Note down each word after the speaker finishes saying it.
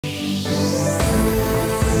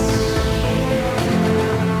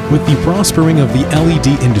With the prospering of the LED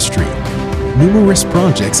industry, numerous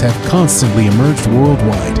projects have constantly emerged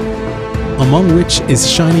worldwide, among which is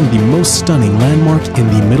shining the most stunning landmark in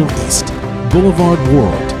the Middle East, Boulevard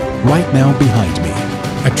World, right now behind me,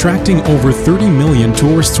 attracting over 30 million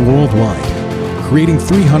tourists worldwide, creating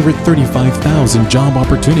 335,000 job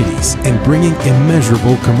opportunities and bringing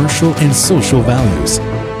immeasurable commercial and social values.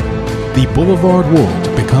 The Boulevard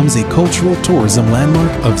World becomes a cultural tourism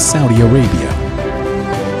landmark of Saudi Arabia.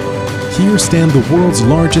 Here stand the world's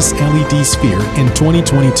largest LED sphere in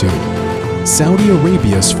 2022, Saudi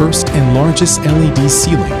Arabia's first and largest LED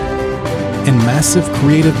ceiling, and massive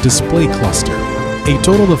creative display cluster, a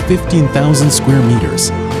total of 15,000 square meters,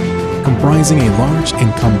 comprising a large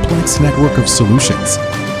and complex network of solutions,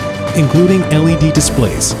 including LED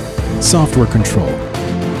displays, software control,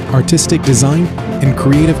 artistic design, and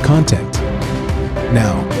creative content.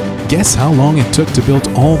 Now, guess how long it took to build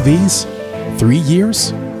all these? 3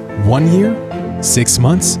 years? 1 year? 6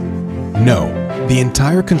 months? No, the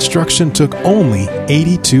entire construction took only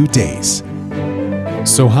 82 days.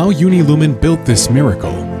 So how Unilumin built this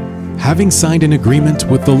miracle? Having signed an agreement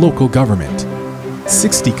with the local government,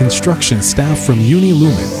 60 construction staff from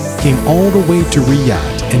Unilumin came all the way to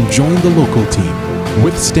Riyadh and joined the local team,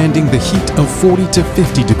 withstanding the heat of 40 to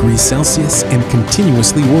 50 degrees Celsius and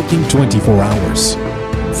continuously working 24 hours.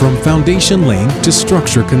 From foundation laying to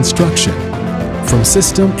structure construction, from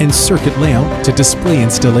system and circuit layout to display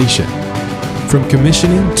installation, from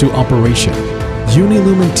commissioning to operation,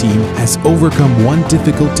 Unilumin team has overcome one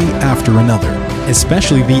difficulty after another,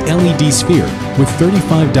 especially the LED sphere with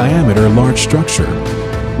 35 diameter large structure,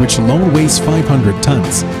 which alone weighs 500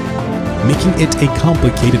 tons, making it a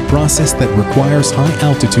complicated process that requires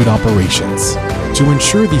high-altitude operations. To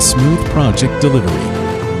ensure the smooth project delivery,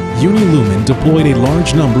 Unilumin deployed a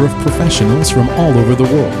large number of professionals from all over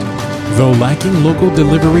the world. Though lacking local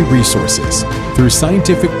delivery resources, through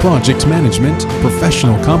scientific project management,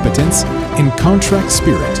 professional competence, and contract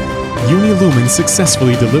spirit, Unilumin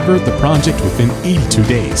successfully delivered the project within 82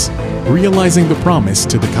 days, realizing the promise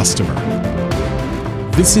to the customer.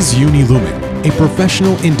 This is Unilumin, a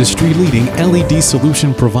professional industry-leading LED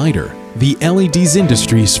solution provider, the LEDs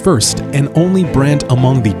industry's first and only brand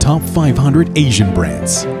among the top 500 Asian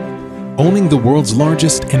brands. Owning the world's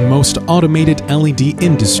largest and most automated LED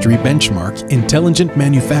industry benchmark intelligent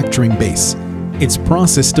manufacturing base, its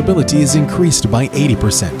process stability is increased by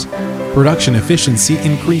 80%, production efficiency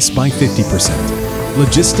increased by 50%,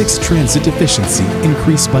 logistics transit efficiency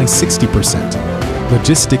increased by 60%,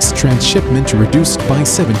 logistics transshipment reduced by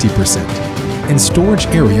 70%, and storage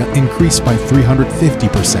area increased by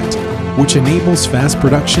 350%, which enables fast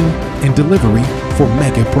production and delivery for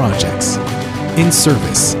mega projects. In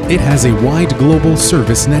service, it has a wide global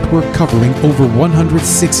service network covering over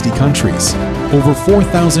 160 countries, over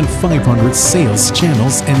 4,500 sales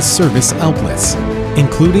channels and service outlets,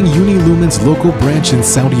 including Unilumin's local branch in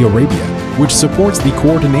Saudi Arabia, which supports the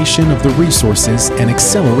coordination of the resources and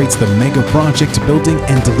accelerates the mega project building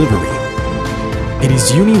and delivery. It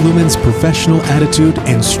is Unilumin's professional attitude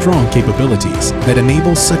and strong capabilities that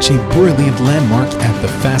enable such a brilliant landmark at the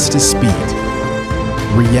fastest speed.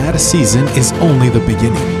 Riyadh season is only the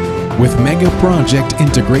beginning. With mega project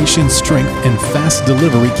integration strength and fast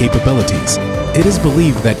delivery capabilities, it is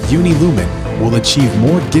believed that Unilumin will achieve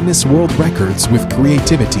more Guinness World Records with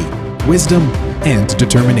creativity, wisdom, and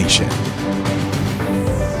determination.